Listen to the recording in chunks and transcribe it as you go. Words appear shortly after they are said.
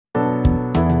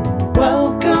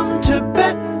to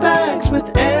Betting Bags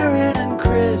with Aaron and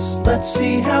Chris. Let's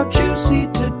see how juicy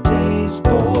today's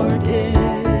board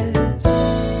is.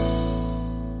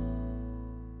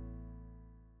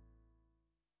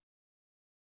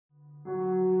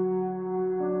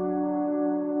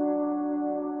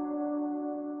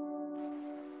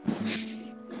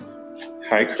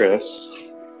 Hi, Chris.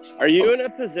 Are you in a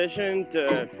position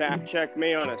to fact check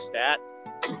me on a stat?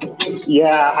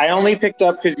 Yeah, I only picked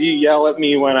up because you yell at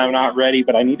me when I'm not ready,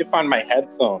 but I need to find my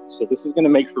headphones. So this is going to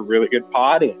make for really good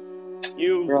potting.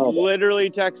 You literally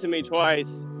texted me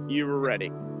twice. You were ready.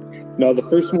 No, the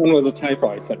first one was a typo.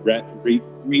 I said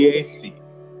Riesi.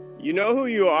 You know who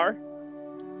you are?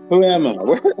 Who am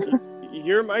I?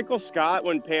 You're Michael Scott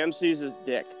when Pam sees his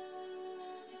dick.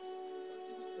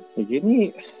 Give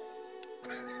me...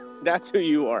 That's who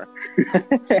you are.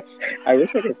 I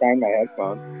wish I could find my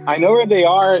headphones. I know where they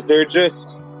are. They're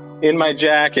just in my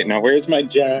jacket. Now, where's my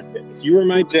jacket? If you were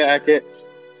my jacket,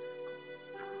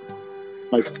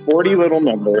 my sporty little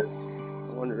number.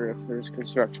 I wonder if there's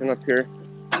construction up here.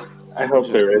 I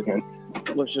hope there isn't.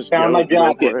 Let's just found my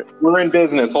jacket. We're in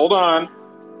business. Hold on.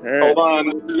 Right. Hold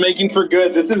on. This is making for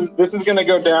good. This is going to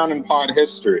go down in pod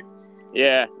history.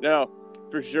 Yeah, no,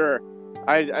 for sure.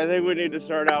 I think we need to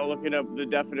start out looking up the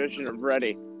definition of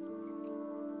ready.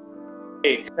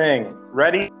 Hey, thing.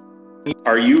 Ready?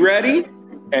 Are you ready?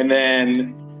 And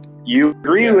then you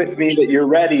agree with me that you're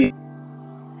ready.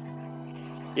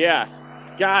 Yeah.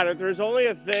 God, if there's only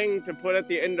a thing to put at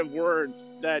the end of words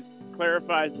that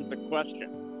clarifies it's a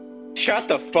question. Shut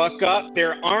the fuck up.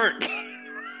 There aren't.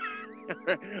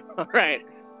 All right.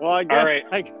 Well, I guess. All right.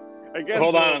 I guess.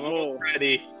 Hold on. I'm almost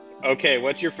ready. Okay.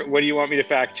 What do you want me to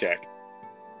fact check?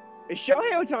 Is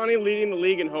Shohei Ohtani leading the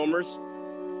league in homers?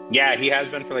 Yeah, he has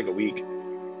been for like a week.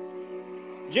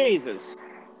 Jesus.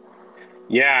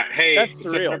 Yeah. Hey. That's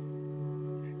surreal.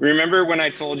 Remember when I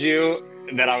told you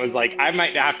that I was like, I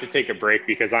might have to take a break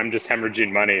because I'm just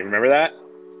hemorrhaging money? Remember that?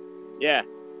 Yeah.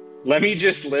 Let me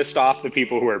just list off the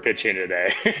people who are pitching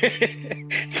today.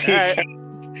 All right.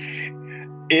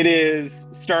 It is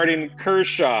starting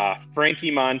Kershaw,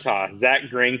 Frankie Montas, Zach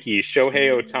Greinke, Shohei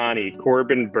Ohtani,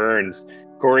 Corbin Burns,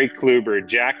 Corey Kluber,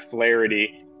 Jack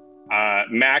Flaherty,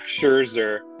 Max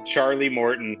Scherzer, Charlie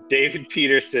Morton, David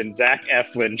Peterson, Zach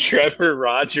Eflin, Trevor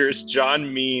Rogers,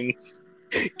 John Means,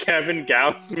 Kevin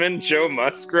Gausman, Joe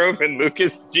Musgrove, and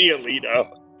Lucas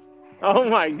Giolito. Oh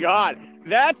my God.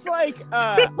 That's like,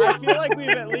 I feel like we've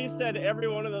at least said every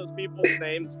one of those people's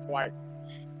names twice.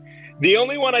 The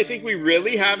only one I think we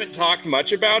really haven't talked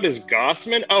much about is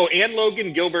Gausman. Oh, and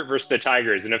Logan Gilbert versus the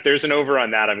Tigers. And if there's an over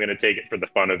on that, I'm going to take it for the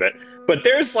fun of it. But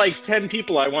there's like 10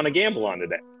 people I want to gamble on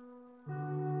today.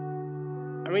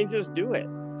 I mean, just do it.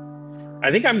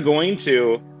 I think I'm going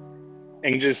to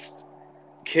and just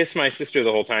kiss my sister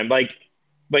the whole time. Like,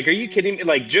 are you kidding me?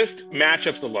 Like, just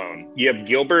matchups alone. You have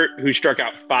Gilbert, who struck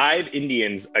out 5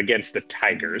 Indians against the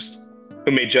Tigers,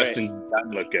 who made Justin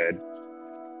Dunn look good.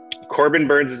 Corbin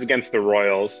Burns is against the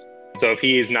Royals. So if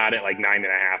he is not at like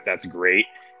 9.5, that's great.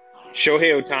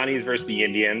 Shohei Ohtani's versus the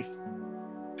Indians.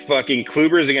 Fucking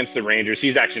Kluber's against the Rangers.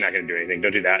 He's actually not going to do anything.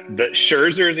 Don't do that. The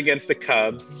Scherzer's against the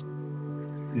Cubs.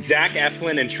 Zach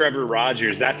Eflin and Trevor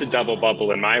Rogers. That's a double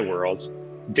bubble in my world.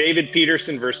 David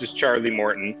Peterson versus Charlie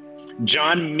Morton.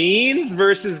 John Means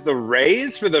versus the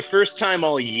Rays for the first time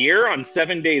all year on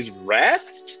 7 days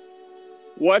rest.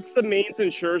 What's the Means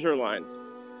and Scherzer lines?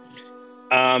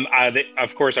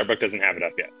 Of course, our book doesn't have it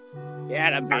up yet.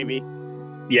 Yeah, that baby.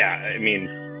 Yeah, I mean,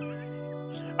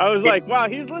 I was like, wow,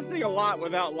 he's listing a lot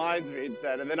without lines being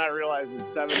said, and then I realized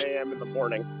it's 7 a.m. in the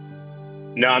morning.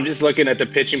 No, I'm just looking at the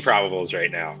pitching probables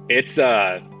right now. It's,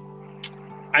 I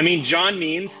mean, John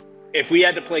Means, if we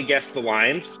had to play guess the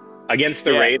lines against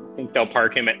the Rays, I think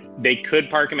they could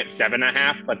park him at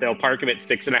 7.5, but they'll park him at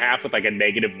 6.5 with like a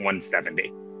negative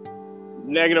 170.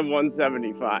 Negative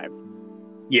 175.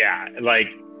 Yeah, like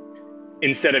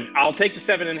instead of, I'll take the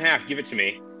 7.5, give it to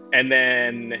me. And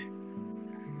then,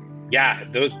 yeah,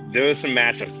 those some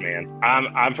matchups, man.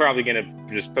 I'm probably going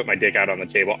to just put my dick out on the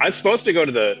table. I was supposed to go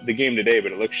to the game today,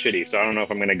 but it looks shitty. So I don't know if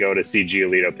I'm going to go to see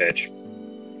Giolito pitch.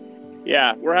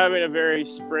 Yeah, we're having a very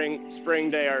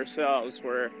spring day ourselves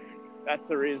where that's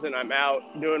the reason I'm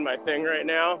out doing my thing right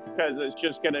now, because it's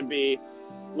just going to be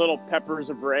little peppers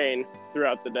of rain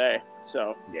throughout the day.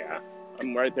 So, yeah.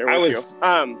 I'm right there with you.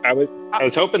 I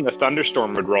was hoping the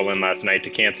thunderstorm would roll in last night to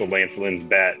cancel Lance Lynn's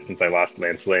bet since I lost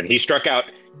Lance Lynn. He struck out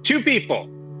 2 people.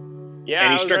 Yeah,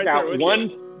 and he struck out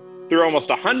 1 through almost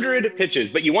 100 pitches.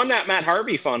 But you won that Matt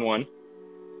Harvey fun one.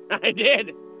 I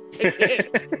did.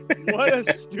 What a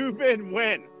stupid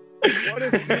win. What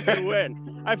a stupid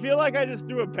win. I feel like I just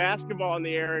threw a basketball in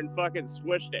the air and fucking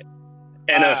swished it.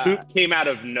 And a hoop came out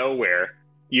of nowhere.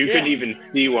 You couldn't even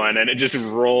see one, and it just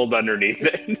rolled underneath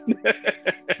it.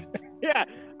 Yeah,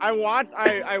 I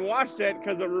watched it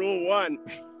because of Rule 1,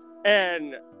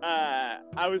 and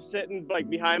I was sitting standing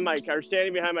behind my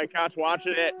couch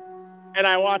watching it, and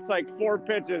I watched like 4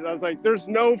 pitches. I was like, "There's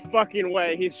no fucking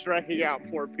way he's striking out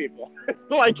 4 people."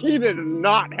 Like he did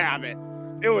not have it.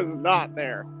 It was not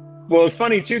there. Well, it's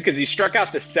funny too because he struck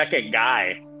out the second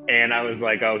guy, and I was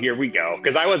like, "Oh, here we go,"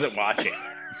 because I wasn't watching,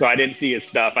 so I didn't see his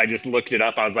stuff. I just looked it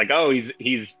up. I was like, "Oh,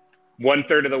 he's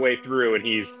 1/3 of the way through, and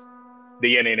he's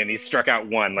the inning, and he struck out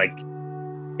 1 like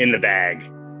in the bag."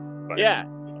 But, yeah,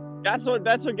 that's what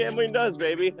gambling does,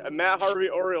 baby. A Matt Harvey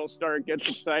Orioles start gets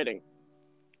exciting.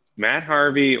 Matt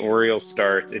Harvey Orioles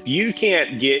starts. If you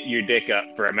can't get your dick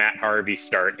up for a Matt Harvey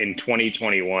start in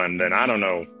 2021, then I don't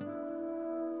know.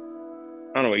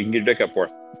 I don't know what you can get your dick up for.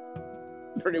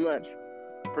 Pretty much.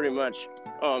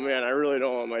 Oh man, I really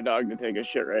don't want my dog to take a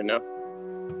shit right now.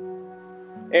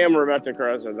 And we're about to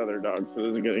cross another dog, so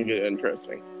this is going to get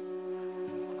interesting.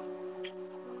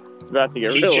 It's about to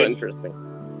get interesting.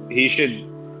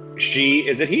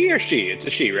 Is it he or she? It's a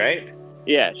she, right?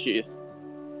 Yeah, she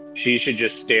should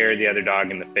just stare the other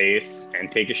dog in the face and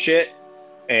take a shit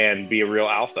and be a real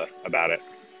alpha about it.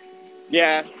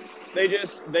 Yeah, they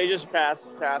just pass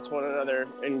one another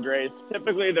in grace.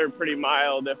 Typically, they're pretty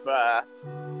mild if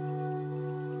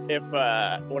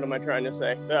what am I trying to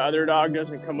say? The other dog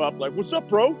doesn't come up like, "What's up,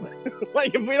 bro?"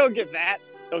 Like if we don't get that,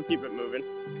 they'll keep it moving.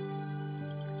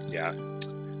 Yeah,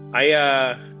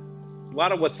 a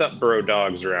lot of "What's up, bro"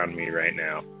 dogs around me right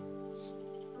now.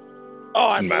 Oh,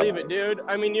 I believe it, dude.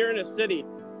 I mean, you're in a city.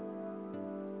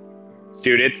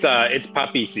 Dude, it's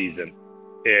puppy season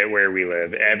where we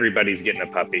live. Everybody's getting a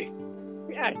puppy.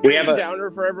 Yeah, we have a downer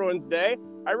for everyone's day.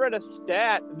 I read a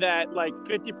stat that like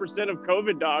 50% of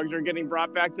COVID dogs are getting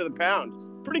brought back to the pound.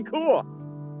 Pretty cool.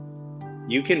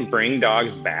 You can bring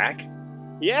dogs back?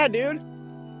 Yeah, dude.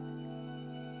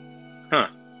 Huh.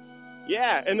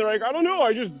 Yeah, and they're like, "I don't know.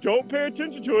 I just don't pay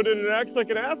attention to it, and it acts like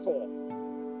an asshole."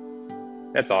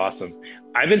 That's awesome.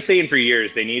 I've been saying for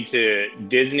years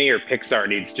Disney or Pixar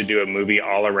needs to do a movie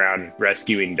all around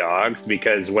rescuing dogs,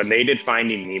 because when they did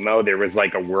Finding Nemo, there was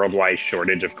like a worldwide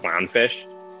shortage of clownfish.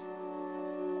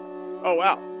 Oh,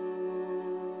 wow.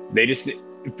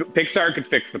 Pixar could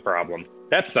fix the problem.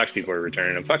 That sucks people are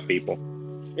returning them. Fuck people.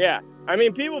 Yeah. I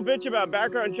mean, people bitch about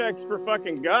background checks for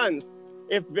fucking guns.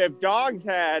 If dogs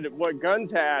had what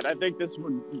guns had, I think this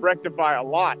would rectify a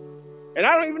lot. And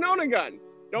I don't even own a gun.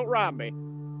 Don't rob me.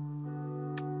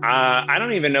 I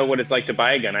don't even know what it's like to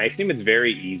buy a gun. I assume it's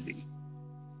very easy.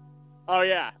 Oh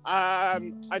yeah. I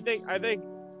think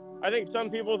some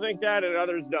people think that and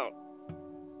others don't.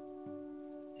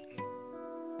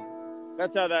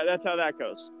 That's how that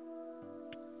goes.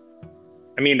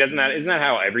 I mean, isn't that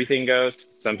how everything goes?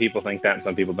 Some people think that and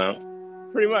some people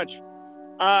don't. Pretty much.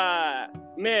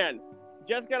 Man,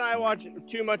 Jessica and I watch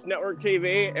too much network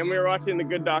TV, and we were watching The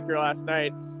Good Doctor last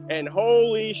night, and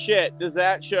holy shit, does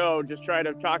that show just try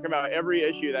to talk about every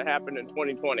issue that happened in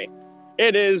 2020.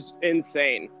 It is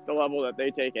insane, the level that they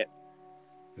take it.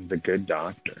 The Good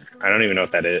Doctor. I don't even know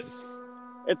what that is.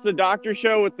 It's the doctor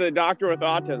show with the doctor with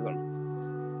autism.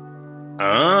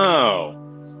 Oh.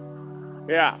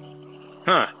 Yeah.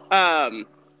 Huh.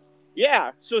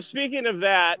 Yeah, so speaking of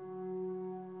that,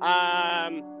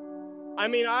 I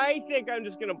mean, I think I'm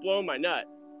just going to blow my nut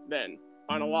then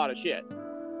on a lot of shit.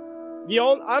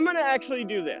 I'm going to actually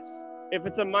do this. If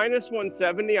it's a minus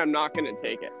 170, I'm not going to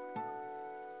take it.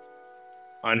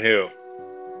 On who?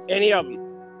 Any of them.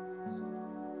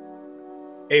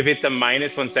 If it's a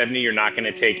minus 170, you're not going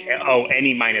to take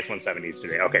any minus 170s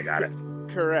today. Okay, got it.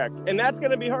 Correct. And that's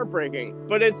going to be heartbreaking.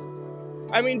 But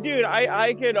I mean, dude,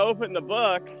 I could open the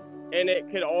book and it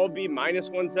could all be minus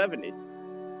 170s.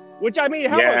 Which, I mean,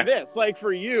 how about this? Like,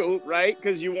 for you, right?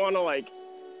 Because you want to, like,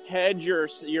 hedge your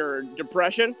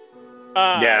depression.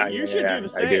 You should do the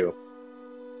same. I do.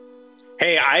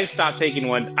 Hey, I've stopped taking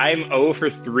one. I'm 0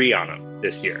 for 3 on them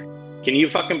this year. Can you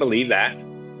fucking believe that?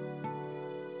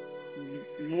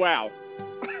 Wow.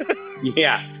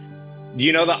 Yeah. Do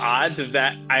you know the odds of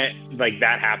that?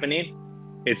 That happening?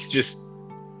 It's just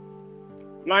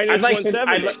minus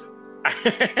 170.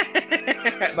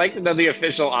 I'd like to know the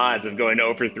official odds of going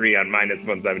 0 for 3 on minus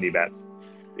 170 bets.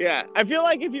 Yeah, I feel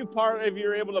like if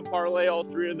you're able to parlay all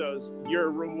 3 of those, your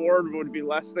reward would be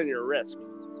less than your risk.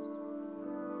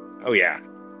 Oh yeah.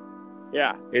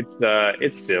 Yeah. It's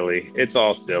silly. It's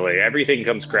all silly. Everything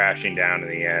comes crashing down in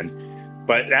the end.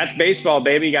 But that's baseball,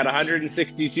 baby. You got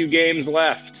 162 games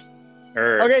left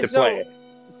to play.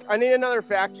 I need another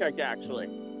fact check, actually.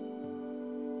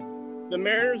 The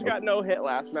Mariners got no hit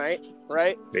last night,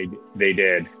 right? They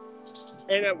did.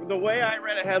 And the way I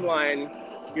read a headline,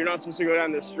 you're not supposed to go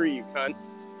down this street, you cunt.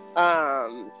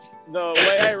 The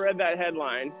way I read that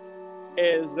headline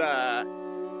is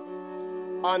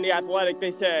on The Athletic,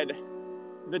 they said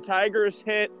the Tigers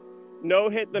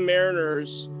no-hit the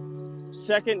Mariners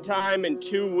second time in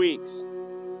 2 weeks.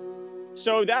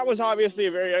 So that was obviously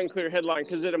a very unclear headline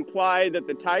because it implied that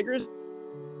the Tigers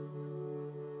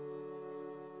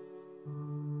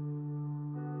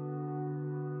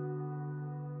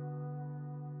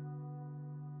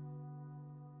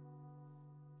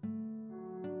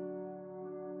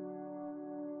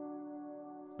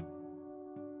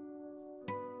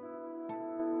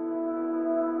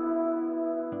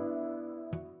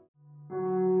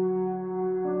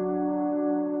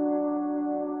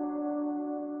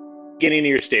Getting to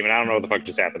your statement, I don't know what the fuck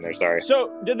just happened there. Sorry.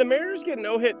 So, did the Mariners get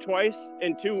no hit twice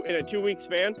in a 2 week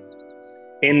span?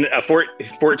 In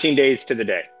 14 days to the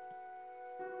day.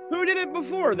 Who did it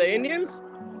before? The Indians?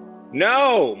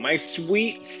 No, my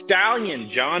sweet stallion,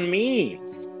 John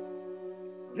Means.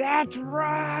 That's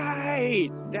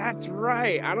right. That's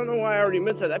right. I don't know why I already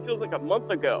missed that. That feels like a month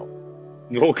ago.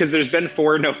 Well, because there's been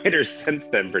 4 no-hitters since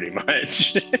then, pretty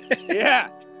much. Yeah.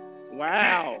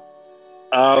 Wow.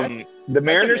 The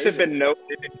Mariners have been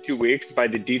no-hit in 2 weeks by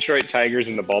the Detroit Tigers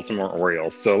and the Baltimore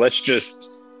Orioles. So let's just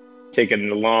take a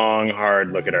long,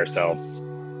 hard look at ourselves.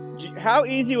 How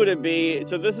easy would it be?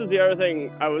 So this is the other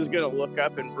thing I was going to look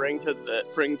up and bring to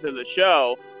the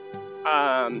show.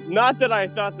 Not that I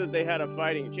thought that they had a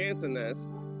fighting chance in this,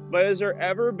 but has there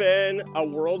ever been a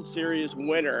World Series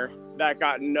winner that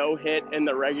got no hit in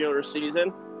the regular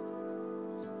season?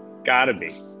 Gotta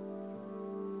be.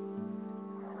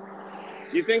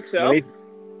 You think so?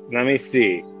 Let me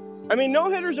see. I mean, no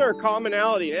hitters are a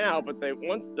commonality now, but they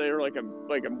were like a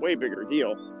way bigger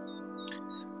deal.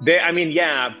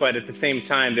 Yeah, but at the same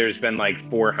time, there's been like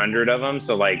 400 of them.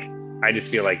 So like, I just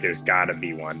feel like there's gotta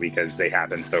be one because they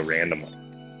happen so randomly.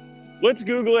 Let's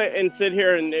Google it and sit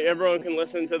here and everyone can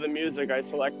listen to the music I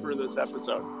select for this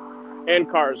episode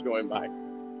and cars going by.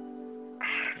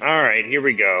 All right, here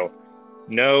we go.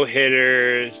 No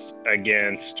hitters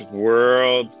against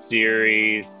World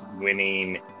Series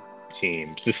winning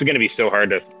teams. This is going to be so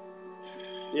hard to.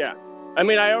 Yeah. I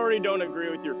mean, I already don't agree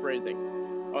with your phrasing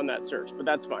on that search, but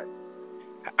that's fine.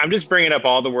 I'm just bringing up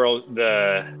all of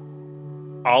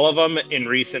them in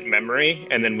recent memory,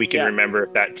 and then we can remember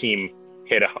if that team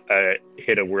hit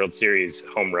a World Series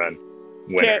home run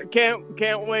winner.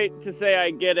 Can't wait to say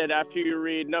I get it after you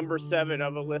read number 7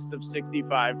 of a list of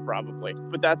 65, probably,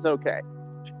 but that's okay.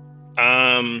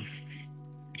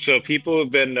 So people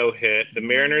have been no hit. The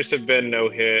Mariners have been no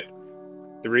hit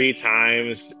 3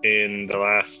 times in the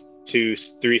last 3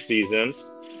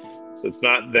 seasons. So it's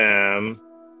not them.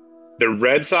 The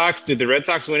Red Sox, did the Red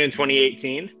Sox win in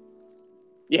 2018?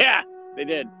 Yeah, they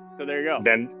did. So there you go.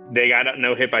 Then they got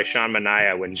no hit by Sean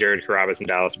Manaea when Jared Carrabis and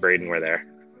Dallas Braden were there.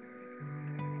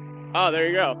 Oh, there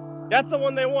you go. That's the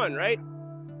one they won, right?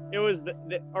 It was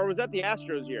or was that the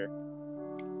Astros year?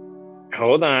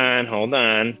 Hold on.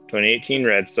 2018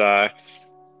 Red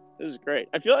Sox. This is great.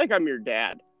 I feel like I'm your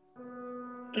dad.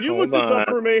 Can you Hold look this on. up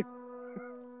for me?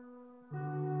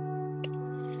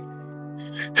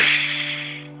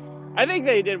 I think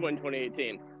they did win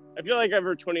 2018. I feel like I've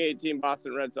heard 2018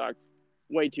 Boston Red Sox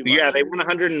way too much. Yeah, they won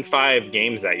 105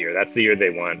 games that year. That's the year they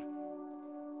won.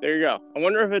 There you go. I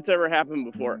wonder if it's ever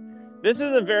happened before. This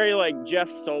is a very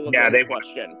Jeff Sullivan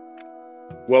question.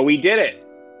 Well, we did it.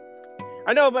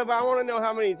 I know, but I want to know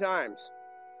how many times.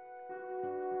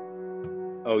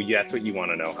 Oh, yeah, that's what you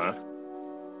want to know, huh?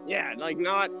 Yeah,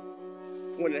 not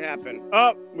when it happened.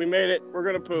 Oh, we made it. We're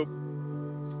going to poop.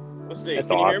 Let's see. That's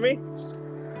Can awesome. you hear me?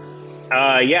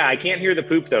 Yeah, I can't hear the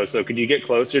poop, though, so could you get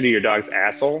closer to your dog's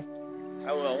asshole?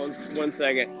 I will. One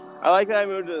second. I like that I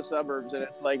moved to the suburbs, and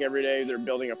it's like every day they're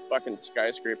building a fucking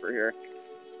skyscraper here.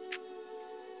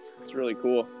 It's really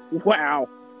cool. Wow.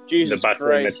 Jesus The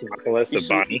bustling Christ. metropolis of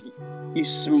Bonnie. You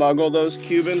smuggle those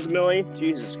Cubans, Millie?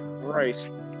 Jesus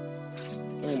Christ.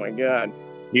 Oh, my God.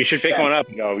 You should pick one up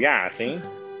and go, yeah, see?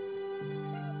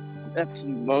 That's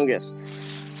humongous.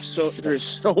 So there's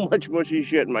so much mushy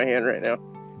shit in my hand right now.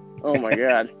 Oh, my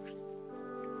God.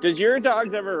 Does your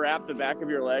dogs ever wrap the back of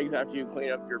your legs after you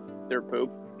clean up their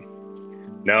poop?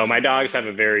 No, my dogs have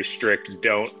a very strict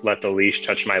don't let the leash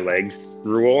touch my legs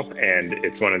rule, and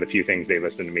it's one of the few things they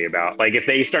listen to me about. Like, if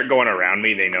they start going around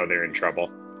me, they know they're in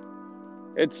trouble.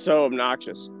 It's so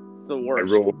obnoxious. It's the worst. I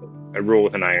rule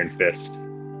with an iron fist.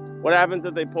 What happens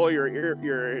if they pull your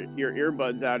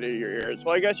earbuds out of your ears?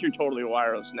 Well, I guess you're totally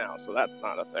wireless now, so that's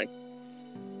not a thing.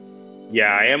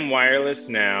 Yeah, I am wireless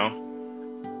now.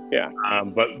 Yeah.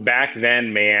 But back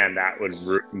then, man, that would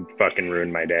fucking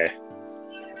ruin my day.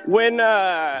 When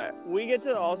we get to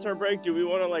the All-Star break, do we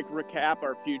want to like recap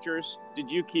our futures?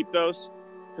 Did you keep those?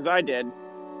 Because I did.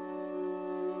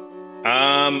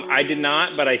 I did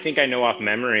not, but I think I know off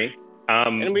memory.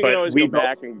 And we can always go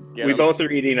back and get we them. both are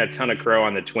eating a ton of crow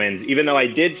on the Twins, even though I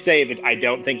did say that I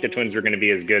don't think the Twins were going to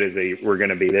be as good as they were going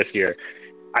to be this year.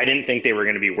 I didn't think they were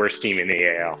going to be worst team in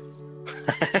the AL.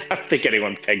 I don't think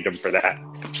anyone pegged them for that.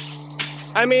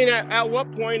 I mean, at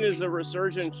what point is the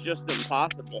resurgence just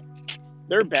impossible?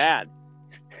 They're bad.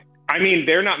 I mean,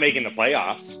 they're not making the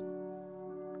playoffs.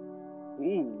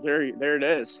 Ooh, there it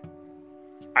is.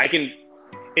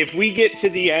 If we get to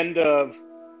the end of,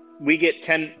 we get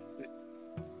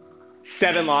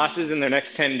 7 losses in their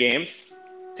next 10 games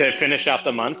to finish out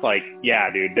the month, like,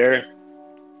 yeah, dude, they're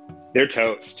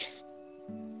toast.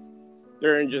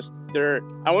 I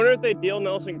wonder if they deal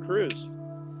Nelson Cruz.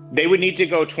 They would need to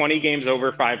go 20 games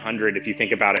over 500 if you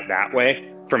think about it that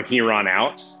way from here on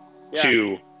out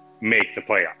to make the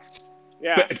playoffs.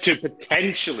 Yeah. To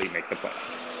potentially make the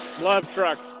playoffs. Love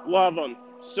trucks. Love them.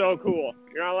 So cool.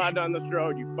 You're not allowed down this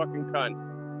road, you fucking cunt.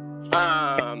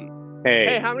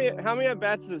 Hey, how many at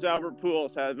bats does Albert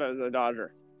Pujols have as a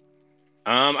Dodger?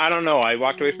 I don't know. I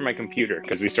walked away from my computer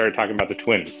because we started talking about the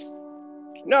Twins.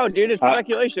 No, dude, it's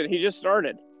speculation. He just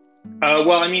started.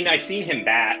 Well, I mean, I've seen him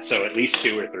bat, so at least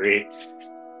 2 or 3.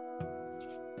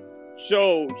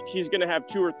 So he's going to have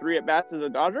 2 or 3 at bats as a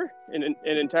Dodger in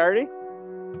entirety?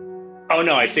 Oh,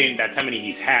 no, I'm saying that's how many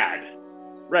he's had.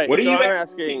 Right. What are you I'm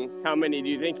asking, how many do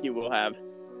you think he will have?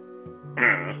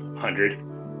 100.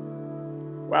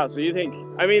 Wow, so you think...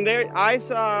 I mean, I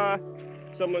saw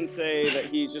someone say that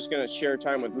he's just going to share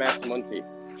time with Max Muncy.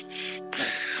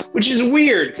 Which is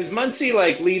weird, because Muncy,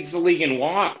 like, leads the league in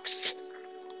walks.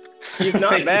 He's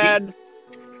not bad.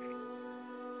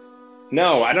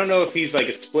 No, I don't know if he's, like,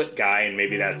 a split guy, and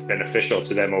maybe that's beneficial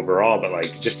to them overall, but, like,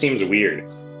 it just seems weird.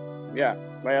 Yeah,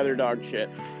 my other dog shit.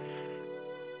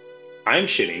 I'm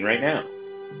shitting right now.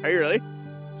 Are you really?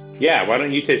 Yeah, why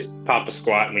don't you just pop a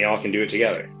squat and we all can do it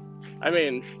together? I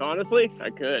mean, honestly, I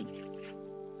could.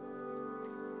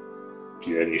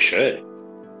 Yeah, you should.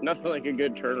 Nothing like a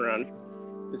good turnaround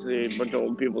to see a bunch of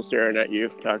old people staring at you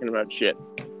talking about shit.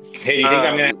 Hey, do you think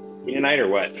I'm going to have a baby tonight or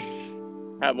what?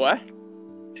 Have what?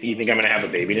 Do you think I'm going to have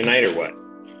a baby tonight or what?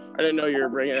 I didn't know you were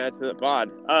bringing that to the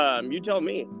pod. You tell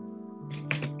me.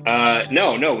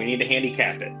 No, we need to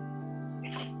handicap it.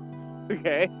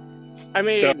 Okay. I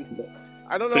mean, So,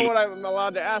 I don't know what I'm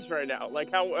allowed to ask right now. Like,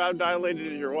 how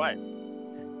dilated is your wife?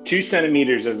 2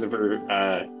 centimeters as of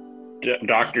her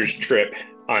doctor's trip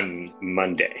on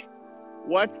Monday.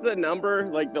 What's the number?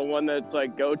 Like, the one that's,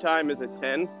 like, go time, is it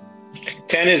 10?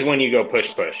 10 is when you go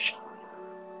push.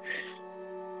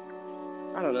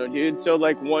 I don't know, dude. So,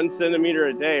 like, 1 centimeter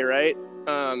a day, right? It's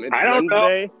I don't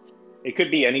Wednesday. know. It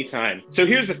could be any time. So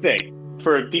here's the thing.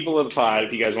 For people of the pod,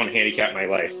 if you guys want to handicap my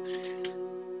life,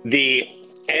 the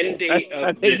end date of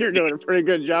I think you're doing a pretty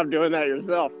good job doing that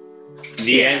yourself.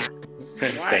 The end.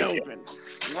 Wide open.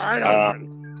 Wide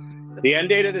open. The end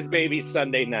date of this baby's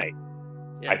Sunday night.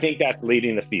 Yeah. I think that's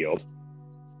leading the field.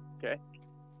 Okay.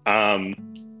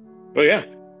 But yeah.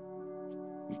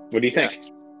 What do you think?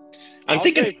 I'm I'll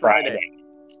thinking say Friday.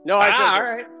 No, I said all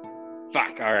right.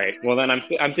 Fuck. All right. Well, then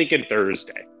I'm thinking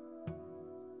Thursday.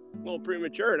 a little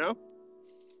premature, no?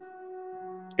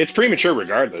 It's premature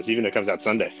regardless, even if it comes out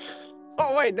Sunday.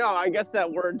 Oh wait, no. I guess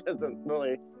that word doesn't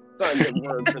really. It's not a good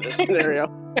word for this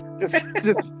scenario. Just.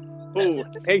 Ooh.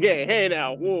 Hey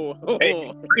now. Ooh.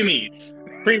 Hey, pre-meat.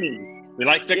 We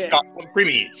like to call them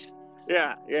pre-meat.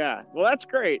 Yeah. Well, that's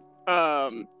great.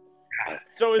 So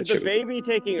is the baby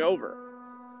taking over?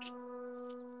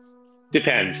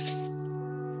 Depends.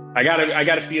 I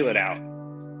gotta feel it out.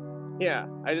 Yeah,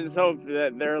 I just hope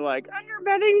that they're like, "Oh, you're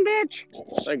betting, bitch!"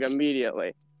 Like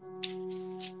immediately.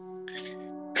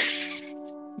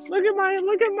 Look at my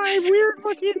weird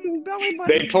looking belly button.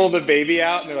 They pull the baby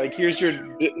out and they're like, "Here's your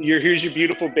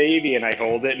beautiful baby," and I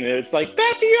hold it and it's like,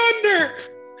 "Bet the under."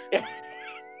 Yeah.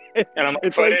 And I'm like,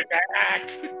 It's "Put like, it back.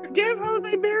 Give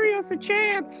Jose Barrios a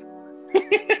chance."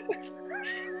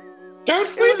 Don't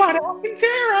sleep on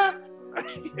Alcantara."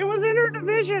 It was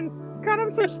interdivision. Cut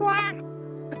him some slack.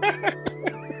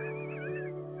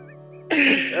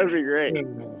 That'd be great.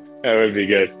 That would be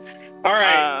good. All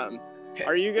right.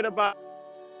 Are you gonna buy?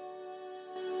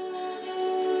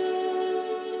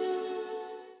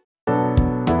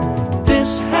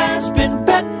 This has been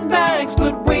Betting Bags,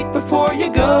 but wait before you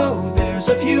go. There's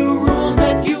Here's a few rules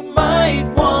that you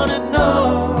might want to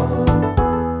know.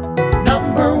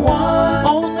 Number 1,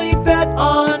 only bet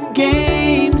on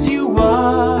games you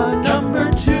watch. Number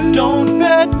 2, don't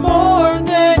bet more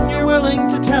than you're willing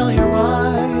to tell your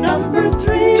wife. Number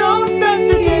 3, don't bet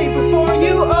the day before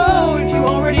you owe if you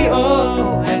already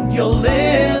owe, and you'll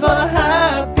live a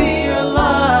happier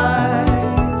life.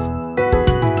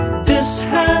 This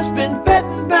has been Bet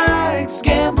and Bags.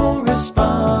 Gamble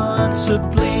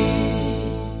responsibly.